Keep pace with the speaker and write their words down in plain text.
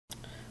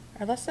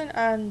Our lesson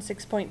on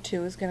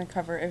 6.2 is going to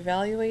cover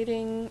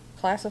evaluating,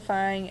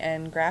 classifying,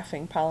 and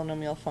graphing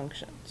polynomial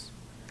functions.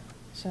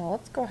 So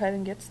let's go ahead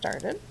and get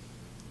started.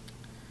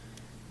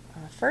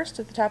 First,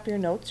 at the top of your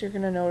notes, you're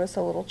going to notice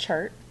a little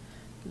chart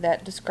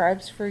that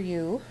describes for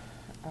you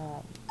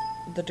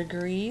the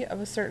degree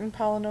of a certain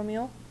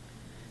polynomial,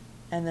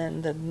 and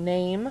then the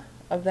name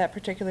of that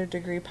particular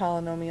degree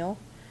polynomial,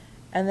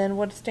 and then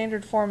what a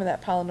standard form of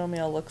that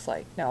polynomial looks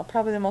like. Now,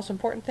 probably the most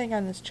important thing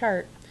on this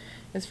chart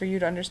is for you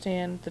to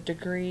understand the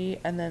degree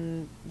and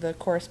then the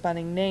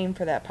corresponding name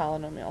for that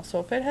polynomial. So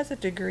if it has a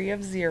degree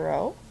of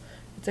 0,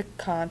 it's a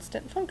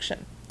constant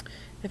function.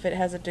 If it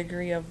has a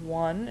degree of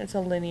 1, it's a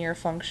linear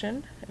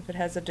function. If it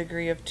has a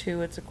degree of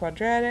 2, it's a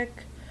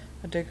quadratic.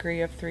 A degree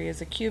of 3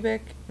 is a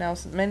cubic. Now,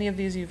 many of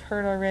these you've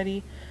heard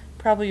already.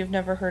 Probably you've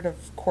never heard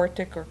of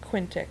quartic or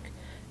quintic.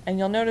 And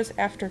you'll notice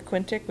after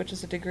quintic, which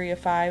is a degree of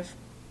 5,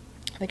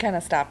 they kind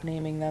of stop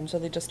naming them, so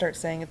they just start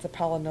saying it's a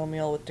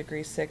polynomial with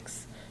degree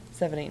 6,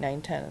 7, 8,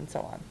 9, 10, and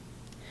so on.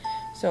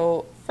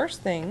 So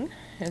first thing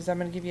is I'm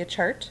going to give you a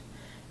chart,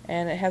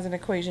 and it has an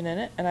equation in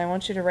it, and I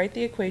want you to write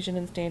the equation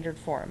in standard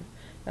form.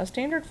 Now,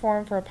 standard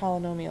form for a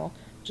polynomial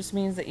just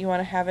means that you want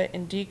to have it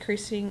in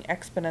decreasing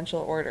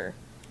exponential order.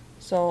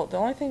 So the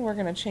only thing we're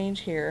going to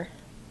change here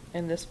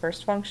in this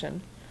first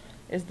function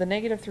is the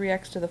negative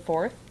 3x to the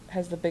fourth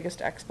has the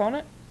biggest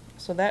exponent,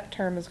 so that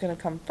term is going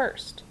to come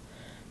first,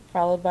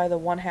 followed by the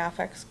 1/2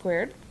 x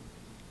squared,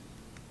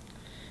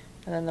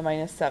 and then the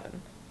minus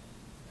 7.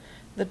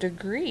 The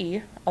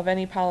degree of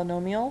any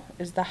polynomial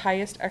is the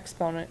highest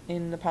exponent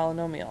in the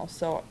polynomial.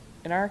 So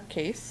in our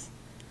case,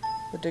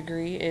 the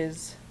degree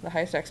is the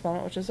highest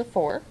exponent, which is a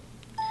 4.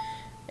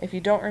 If you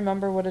don't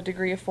remember what a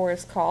degree of 4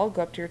 is called,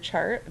 go up to your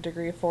chart. A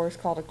degree of 4 is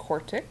called a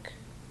quartic.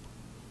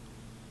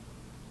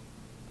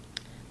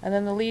 And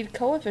then the lead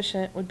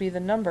coefficient would be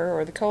the number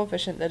or the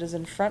coefficient that is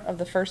in front of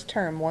the first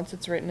term once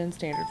it's written in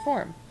standard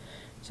form.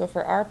 So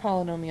for our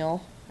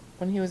polynomial,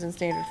 when he was in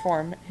standard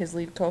form, his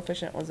lead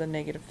coefficient was a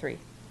negative 3.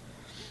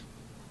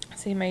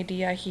 Same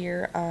idea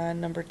here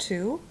on number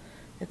 2.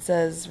 It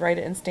says write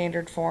it in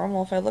standard form.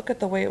 Well, if I look at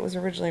the way it was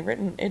originally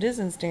written, it is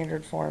in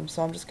standard form,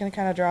 so I'm just going to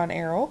kind of draw an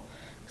arrow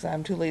because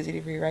I'm too lazy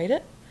to rewrite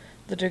it.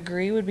 The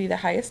degree would be the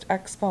highest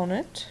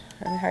exponent,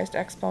 and the highest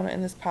exponent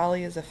in this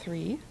poly is a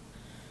 3.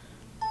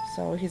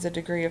 So he's a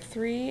degree of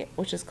 3,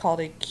 which is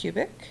called a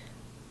cubic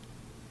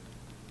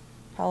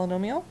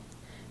polynomial,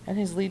 and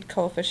his lead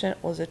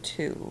coefficient was a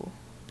 2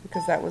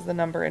 because that was the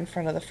number in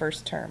front of the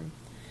first term.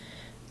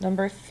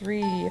 Number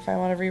 3, if I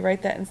want to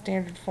rewrite that in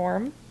standard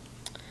form,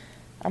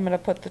 I'm going to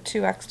put the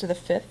 2x to the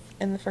 5th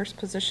in the first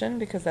position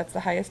because that's the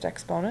highest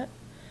exponent,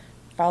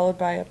 followed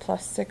by a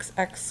plus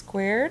 6x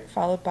squared,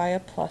 followed by a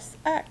plus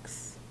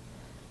x.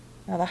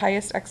 Now the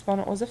highest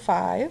exponent was a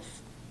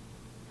 5,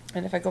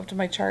 and if I go up to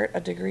my chart, a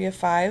degree of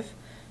 5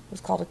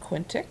 was called a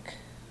quintic.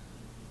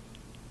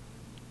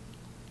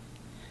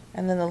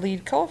 And then the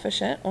lead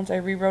coefficient, once I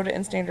rewrote it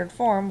in standard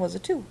form, was a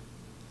 2.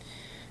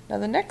 Now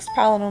the next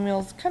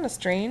polynomial is kind of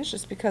strange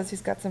just because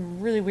he's got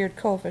some really weird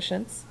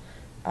coefficients.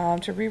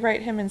 To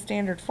rewrite him in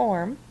standard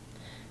form,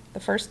 the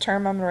first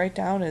term I'm going to write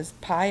down is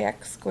pi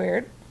x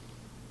squared,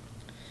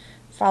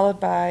 followed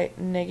by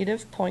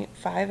negative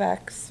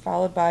 0.5x,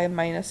 followed by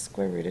minus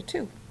square root of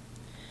 2.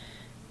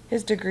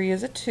 His degree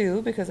is a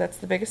 2 because that's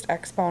the biggest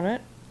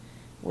exponent,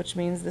 which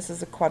means this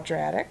is a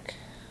quadratic.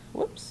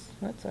 Whoops,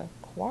 that's a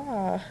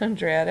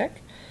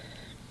quadratic.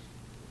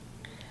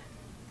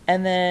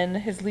 And then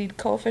his lead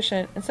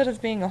coefficient, instead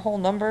of being a whole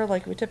number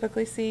like we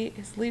typically see,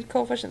 his lead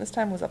coefficient this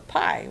time was a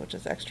pi, which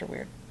is extra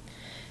weird.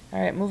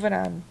 Alright, moving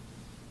on.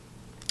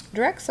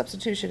 Direct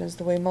substitution is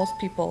the way most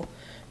people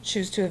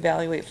choose to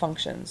evaluate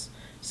functions.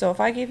 So if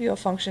I gave you a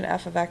function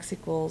f of x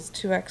equals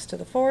 2x to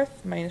the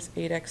fourth minus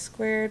 8x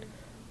squared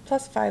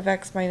plus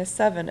 5x minus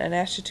 7 and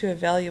asked you to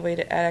evaluate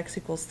it at x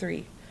equals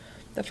 3,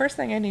 the first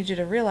thing I need you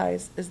to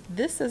realize is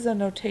this is a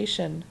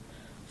notation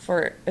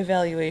for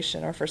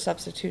evaluation or for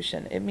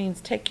substitution. It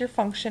means take your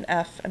function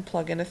f and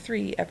plug in a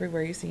 3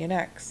 everywhere you see an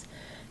x.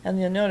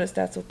 And you'll notice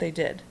that's what they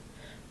did.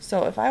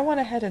 So if I went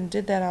ahead and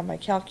did that on my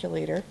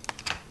calculator,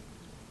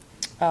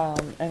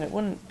 and it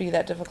wouldn't be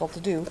that difficult to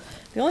do,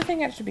 the only thing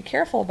I have to be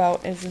careful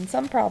about is in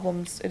some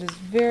problems it is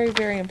very,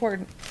 very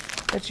important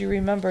that you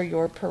remember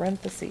your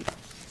parentheses.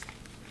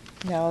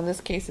 Now in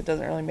this case it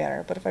doesn't really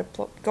matter, but if I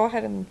go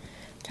ahead and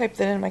type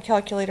that in my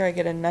calculator, I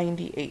get a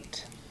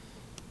 98.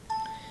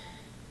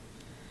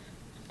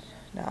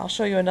 Now I'll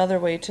show you another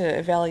way to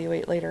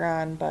evaluate later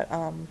on, but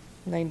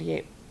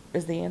 98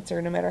 is the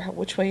answer no matter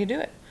which way you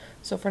do it.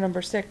 So for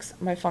number 6,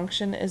 my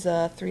function is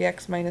a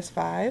 3x minus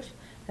 5,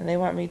 and they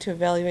want me to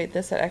evaluate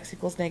this at x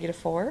equals negative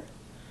 4.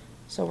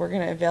 So we're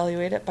going to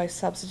evaluate it by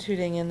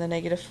substituting in the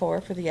negative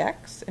 4 for the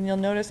x, and you'll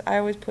notice I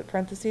always put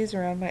parentheses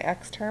around my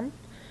x term.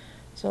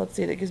 So let's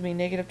see, that gives me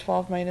negative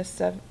 12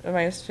 minus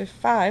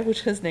 5,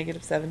 which is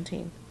negative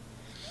 17.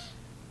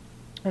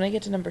 When I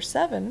get to number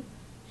 7,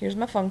 here's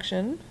my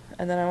function,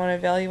 and then I want to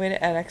evaluate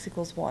it at x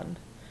equals 1.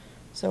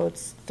 So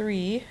it's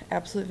 3,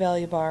 absolute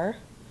value bar.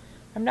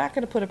 I'm not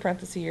going to put a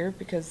parenthesis here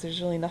because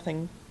there's really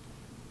nothing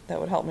that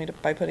would help me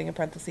by putting a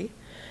parenthesis.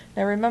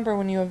 Now remember,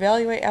 when you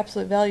evaluate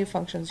absolute value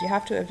functions, you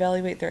have to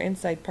evaluate their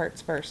inside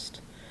parts first.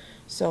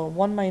 So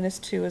 1 minus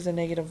 2 is a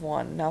negative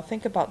 1. Now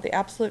think about the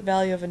absolute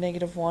value of a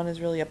negative 1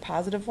 is really a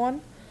positive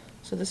 1.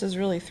 So this is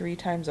really 3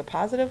 times a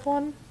positive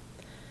 1,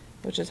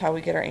 which is how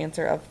we get our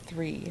answer of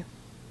 3.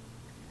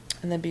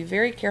 And then be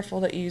very careful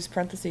that you use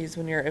parentheses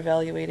when you're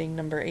evaluating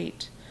number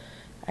 8.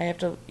 I have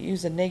to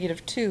use a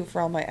negative 2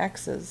 for all my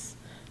x's.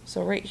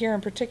 So right here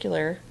in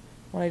particular,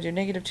 when I do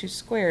negative 2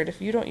 squared,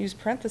 if you don't use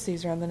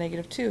parentheses around the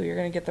negative 2, you're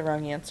going to get the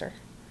wrong answer.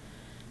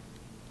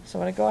 So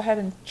I'm going to go ahead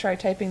and try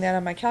typing that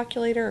on my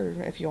calculator,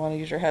 or if you want to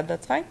use your head,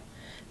 that's fine.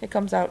 It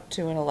comes out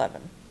to an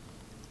 11.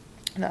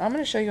 Now I'm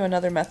going to show you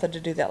another method to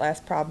do that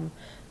last problem,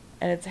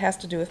 and it has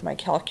to do with my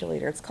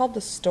calculator. It's called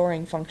the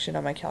storing function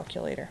on my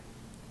calculator.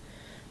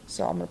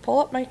 So I'm going to pull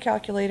up my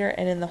calculator,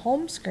 and in the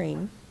home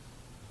screen,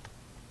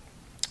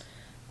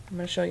 I'm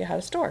going to show you how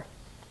to store.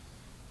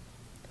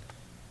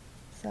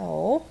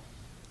 So,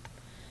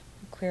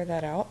 clear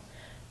that out.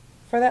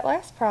 For that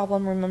last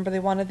problem, remember they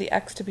wanted the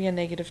x to be a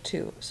negative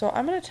 2. So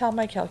I'm going to tell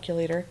my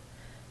calculator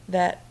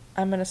that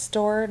I'm going to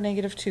store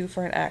negative 2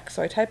 for an x.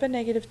 So I type in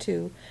negative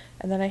 2,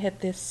 and then I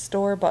hit this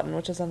store button,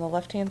 which is on the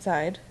left-hand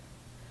side,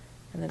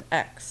 and then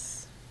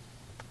x.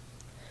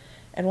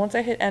 And once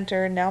I hit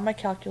enter, now my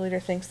calculator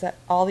thinks that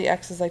all the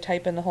x's I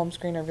type in the home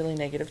screen are really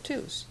negative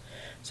 2's.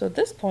 So at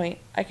this point,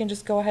 I can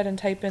just go ahead and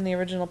type in the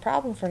original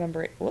problem for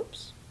number 8.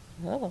 Whoops.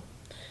 Hello.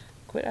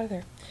 Quit out of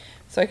there.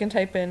 So I can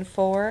type in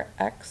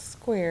 4x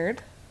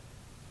squared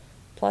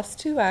plus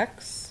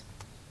 2x,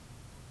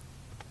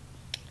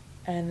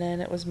 and then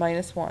it was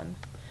minus 1.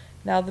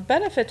 Now the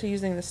benefit to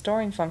using the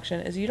storing function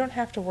is you don't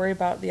have to worry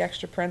about the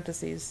extra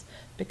parentheses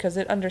because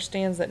it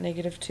understands that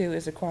negative 2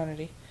 is a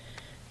quantity.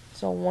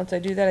 So once I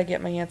do that, I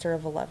get my answer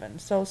of 11.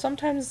 So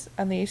sometimes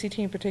on the ACT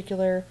in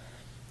particular,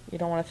 you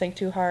don't want to think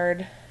too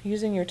hard.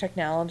 Using your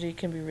technology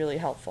can be really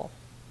helpful.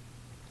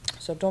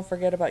 So don't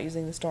forget about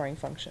using the storing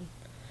function.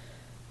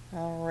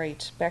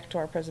 Alright, back to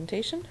our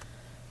presentation.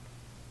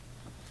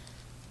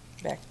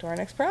 Back to our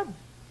next problem.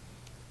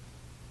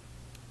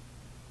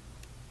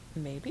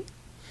 Maybe.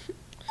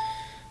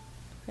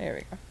 There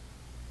we go.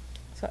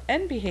 So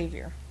end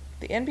behavior.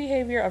 The end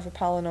behavior of a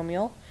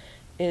polynomial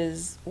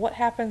is what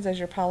happens as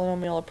your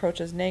polynomial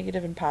approaches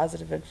negative and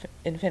positive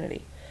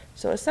infinity.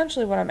 So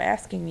essentially what I'm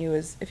asking you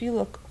is, if you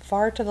look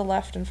far to the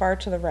left and far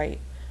to the right,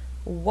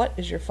 what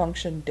is your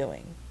function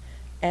doing?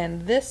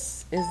 And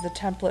this is the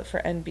template for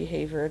end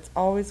behavior. It's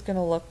always going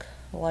to look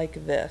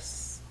like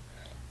this.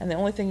 And the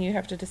only thing you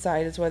have to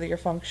decide is whether your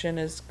function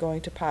is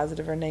going to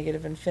positive or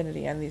negative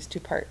infinity on these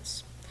two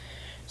parts.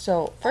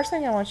 So first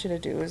thing I want you to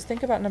do is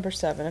think about number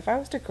 7. If I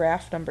was to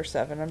graph number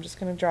 7, I'm just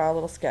going to draw a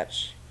little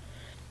sketch.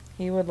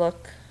 He would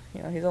look,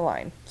 he's a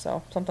line,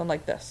 so something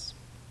like this.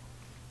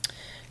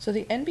 So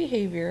the end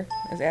behavior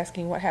is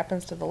asking what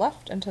happens to the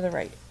left and to the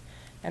right.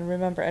 And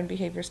remember, end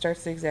behavior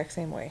starts the exact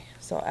same way.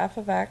 So f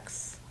of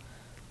x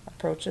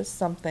approaches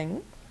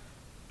something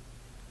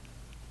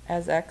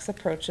as x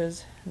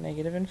approaches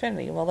negative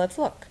infinity. Well, let's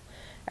look.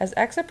 As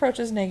x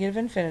approaches negative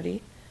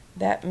infinity,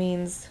 that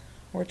means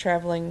we're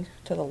traveling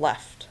to the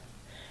left.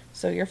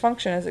 So your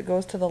function as it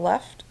goes to the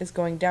left is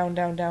going down,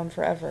 down, down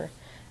forever.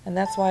 And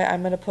that's why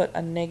I'm going to put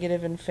a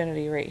negative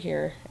infinity right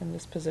here in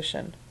this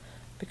position.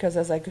 Because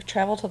as I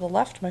travel to the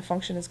left, my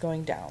function is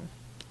going down.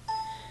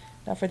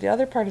 Now for the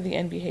other part of the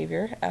end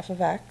behavior, f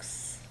of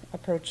x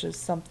approaches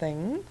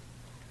something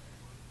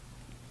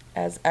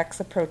as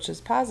x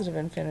approaches positive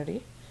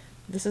infinity.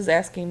 This is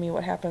asking me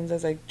what happens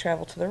as I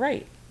travel to the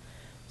right.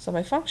 So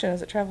my function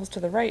as it travels to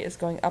the right is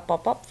going up,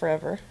 up, up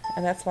forever,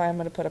 and that's why I'm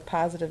going to put a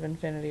positive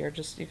infinity, or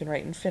just you can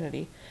write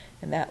infinity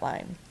in that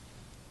line.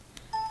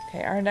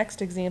 Okay, our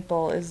next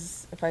example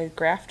is, if I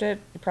graphed it,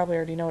 you probably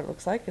already know what it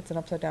looks like. It's an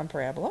upside down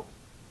parabola.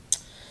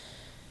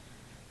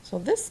 So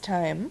this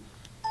time,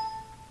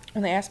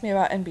 when they ask me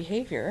about end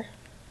behavior,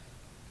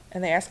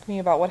 and they ask me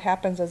about what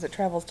happens as it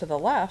travels to the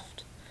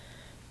left,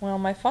 well,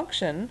 my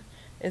function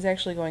is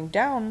actually going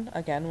down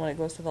again when it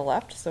goes to the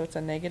left, so it's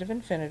a negative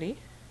infinity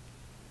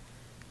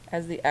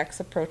as the x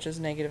approaches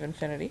negative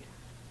infinity.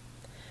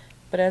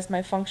 But as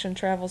my function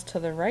travels to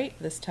the right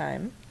this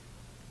time,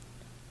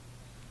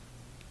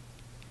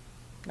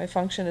 my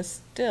function is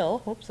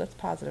still, oops, that's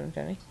positive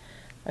infinity.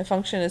 My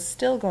function is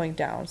still going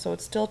down, so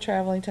it's still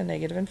traveling to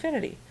negative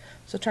infinity.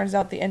 So it turns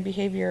out the end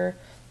behavior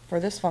for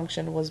this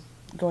function was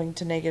going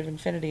to negative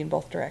infinity in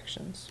both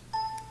directions.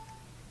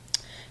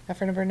 Now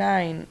for number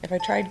 9, if I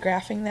tried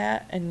graphing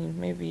that, and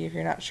maybe if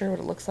you're not sure what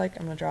it looks like,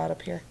 I'm going to draw it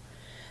up here.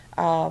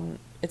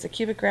 It's a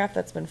cubic graph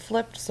that's been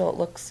flipped, so it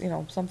looks,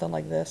 something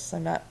like this.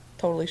 I'm not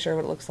totally sure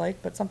what it looks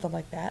like, but something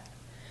like that.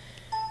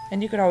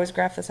 And you could always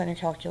graph this on your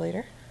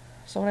calculator.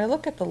 So when I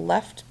look at the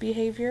left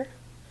behavior,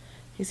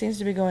 he seems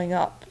to be going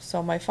up.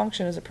 So my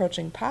function is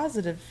approaching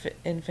positive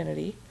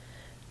infinity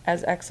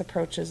as x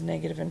approaches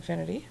negative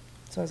infinity.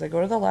 So as I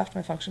go to the left,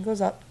 my function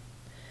goes up.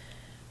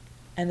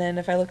 And then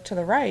if I look to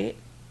the right,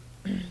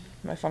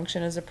 my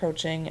function is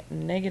approaching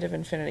negative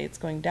infinity. It's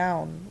going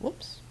down.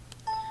 Whoops.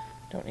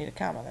 Don't need a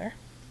comma there.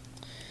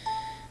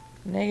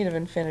 negative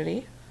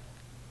infinity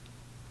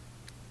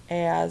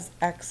as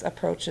x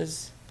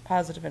approaches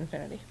positive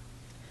infinity.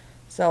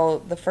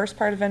 So the first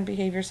part of end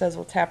behavior says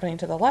what's happening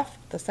to the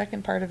left. The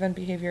second part of end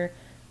behavior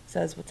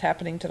says what's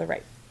happening to the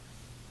right.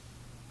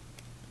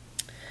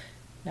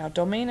 Now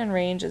domain and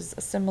range is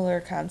a similar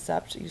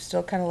concept. You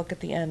still kind of look at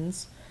the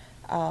ends,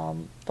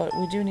 but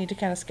we do need to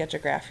kind of sketch a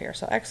graph here.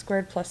 So x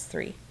squared plus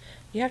 3.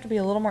 You have to be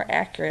a little more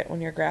accurate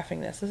when you're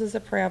graphing this. This is a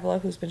parabola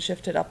who's been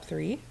shifted up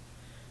 3.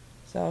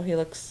 So he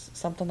looks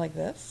something like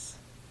this.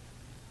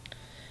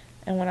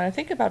 And when I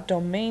think about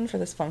domain for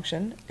this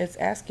function, it's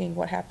asking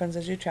what happens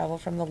as you travel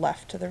from the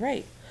left to the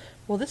right.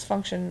 Well, this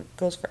function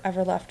goes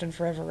forever left and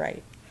forever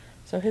right.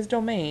 So his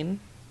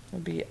domain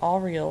would be all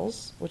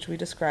reals, which we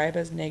describe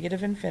as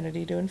negative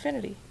infinity to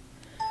infinity.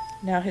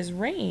 Now his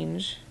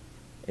range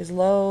is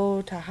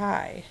low to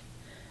high.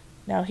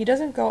 Now he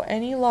doesn't go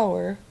any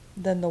lower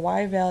than the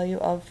y value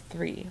of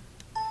 3.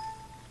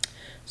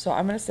 So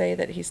I'm going to say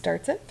that he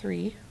starts at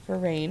 3 for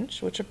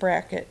range, which a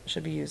bracket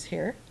should be used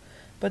here,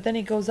 but then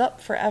he goes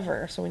up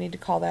forever, so we need to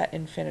call that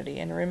infinity.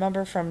 And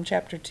remember from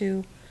chapter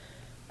 2,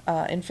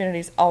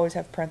 infinities always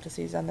have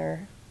parentheses on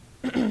their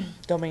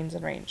domains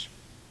and range.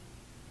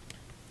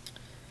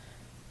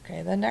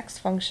 Okay, the next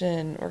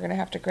function we're going to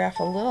have to graph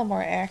a little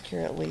more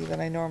accurately than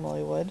I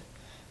normally would,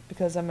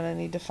 because I'm going to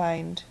need to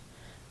find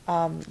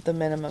the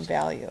minimum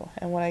value.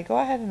 And when I go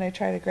ahead and I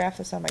try to graph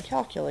this on my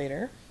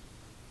calculator,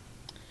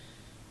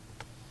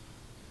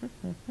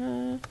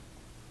 I'll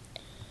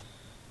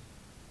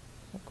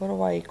go to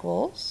y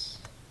equals,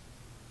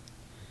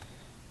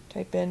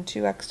 type in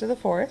 2x to the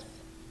 4th,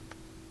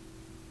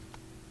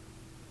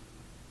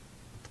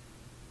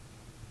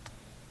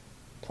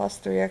 plus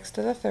 3x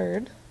to the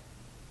 3rd,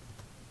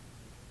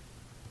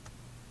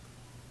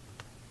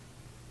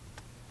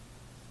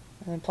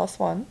 and then plus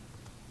 1.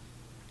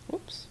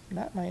 Oops,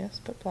 not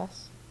minus, but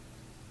plus.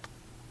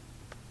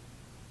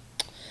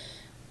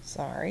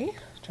 Sorry,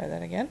 try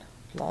that again.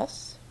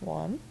 Plus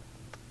 1.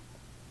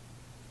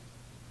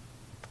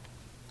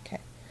 Okay.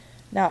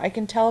 Now I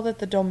can tell that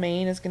the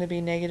domain is going to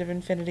be negative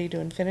infinity to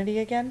infinity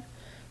again,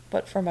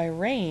 but for my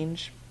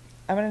range,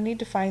 I'm going to need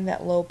to find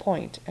that low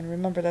point, and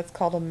remember that's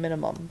called a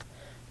minimum.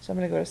 So I'm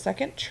going to go to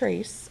second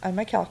trace on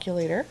my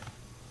calculator,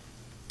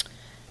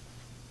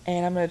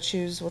 and I'm going to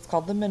choose what's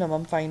called the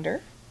minimum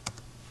finder.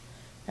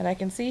 And I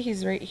can see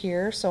he's right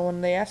here, so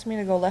when they ask me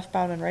to go left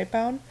bound and right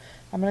bound,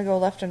 I'm going to go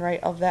left and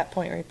right of that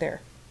point right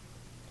there.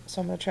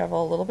 So I'm going to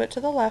travel a little bit to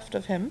the left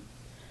of him.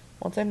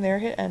 Once I'm there,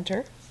 hit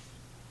enter.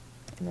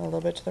 And then a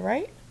little bit to the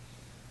right,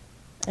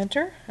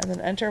 enter, and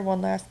then enter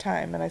one last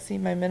time. And I see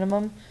my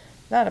minimum,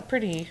 not a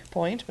pretty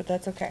point, but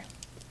that's okay.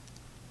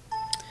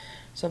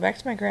 So back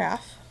to my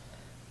graph.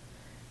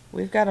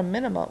 We've got a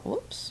minimum,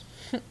 whoops.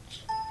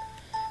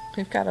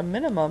 We've got a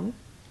minimum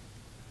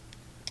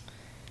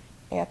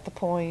at the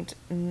point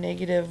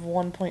negative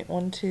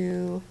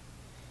 1.12,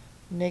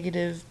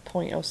 negative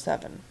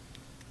 0.07.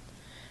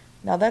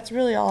 Now that's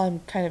really all I'm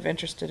kind of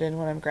interested in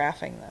when I'm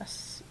graphing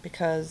this,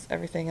 because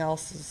everything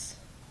else is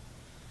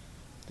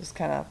just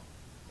kind of,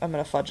 I'm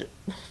going to fudge it.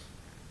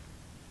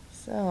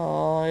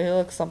 So it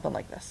looks something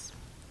like this.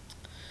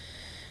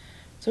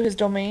 So his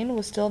domain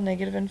was still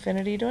negative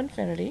infinity to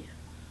infinity,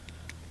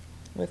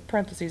 with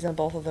parentheses on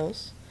both of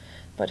those.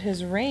 But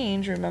his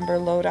range, remember,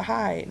 low to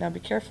high. Now be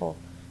careful.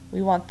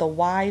 We want the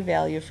y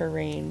value for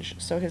range.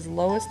 So his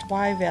lowest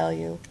y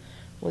value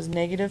was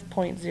negative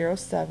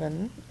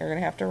 0.07. You're going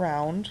to have to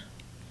round.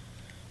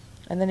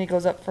 And then he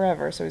goes up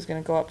forever, so he's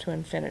going to go up to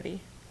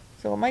infinity.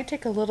 So it might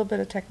take a little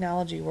bit of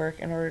technology work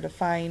in order to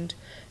find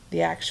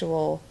the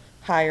actual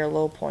high or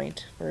low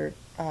point for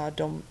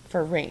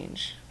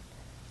range.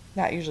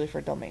 Not usually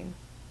for domain.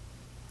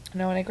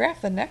 Now when I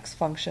graph the next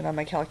function on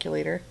my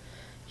calculator,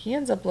 he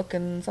ends up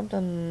looking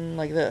something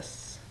like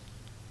this,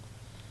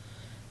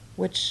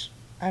 which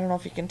I don't know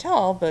if you can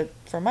tell, but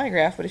for my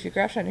graph, but if you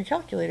graph it on your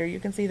calculator, you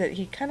can see that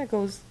he kind of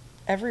goes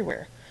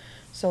everywhere.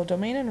 So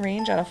domain and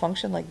range on a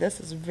function like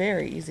this is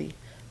very easy.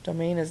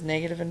 Domain is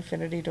negative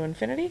infinity to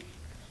infinity,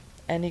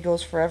 and he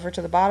goes forever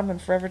to the bottom and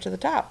forever to the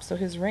top. So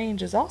his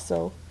range is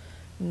also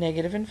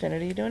negative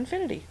infinity to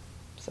infinity.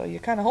 So you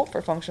kind of hope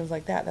for functions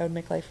like that. That would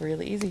make life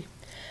really easy.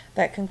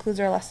 That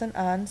concludes our lesson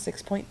on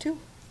 6.2.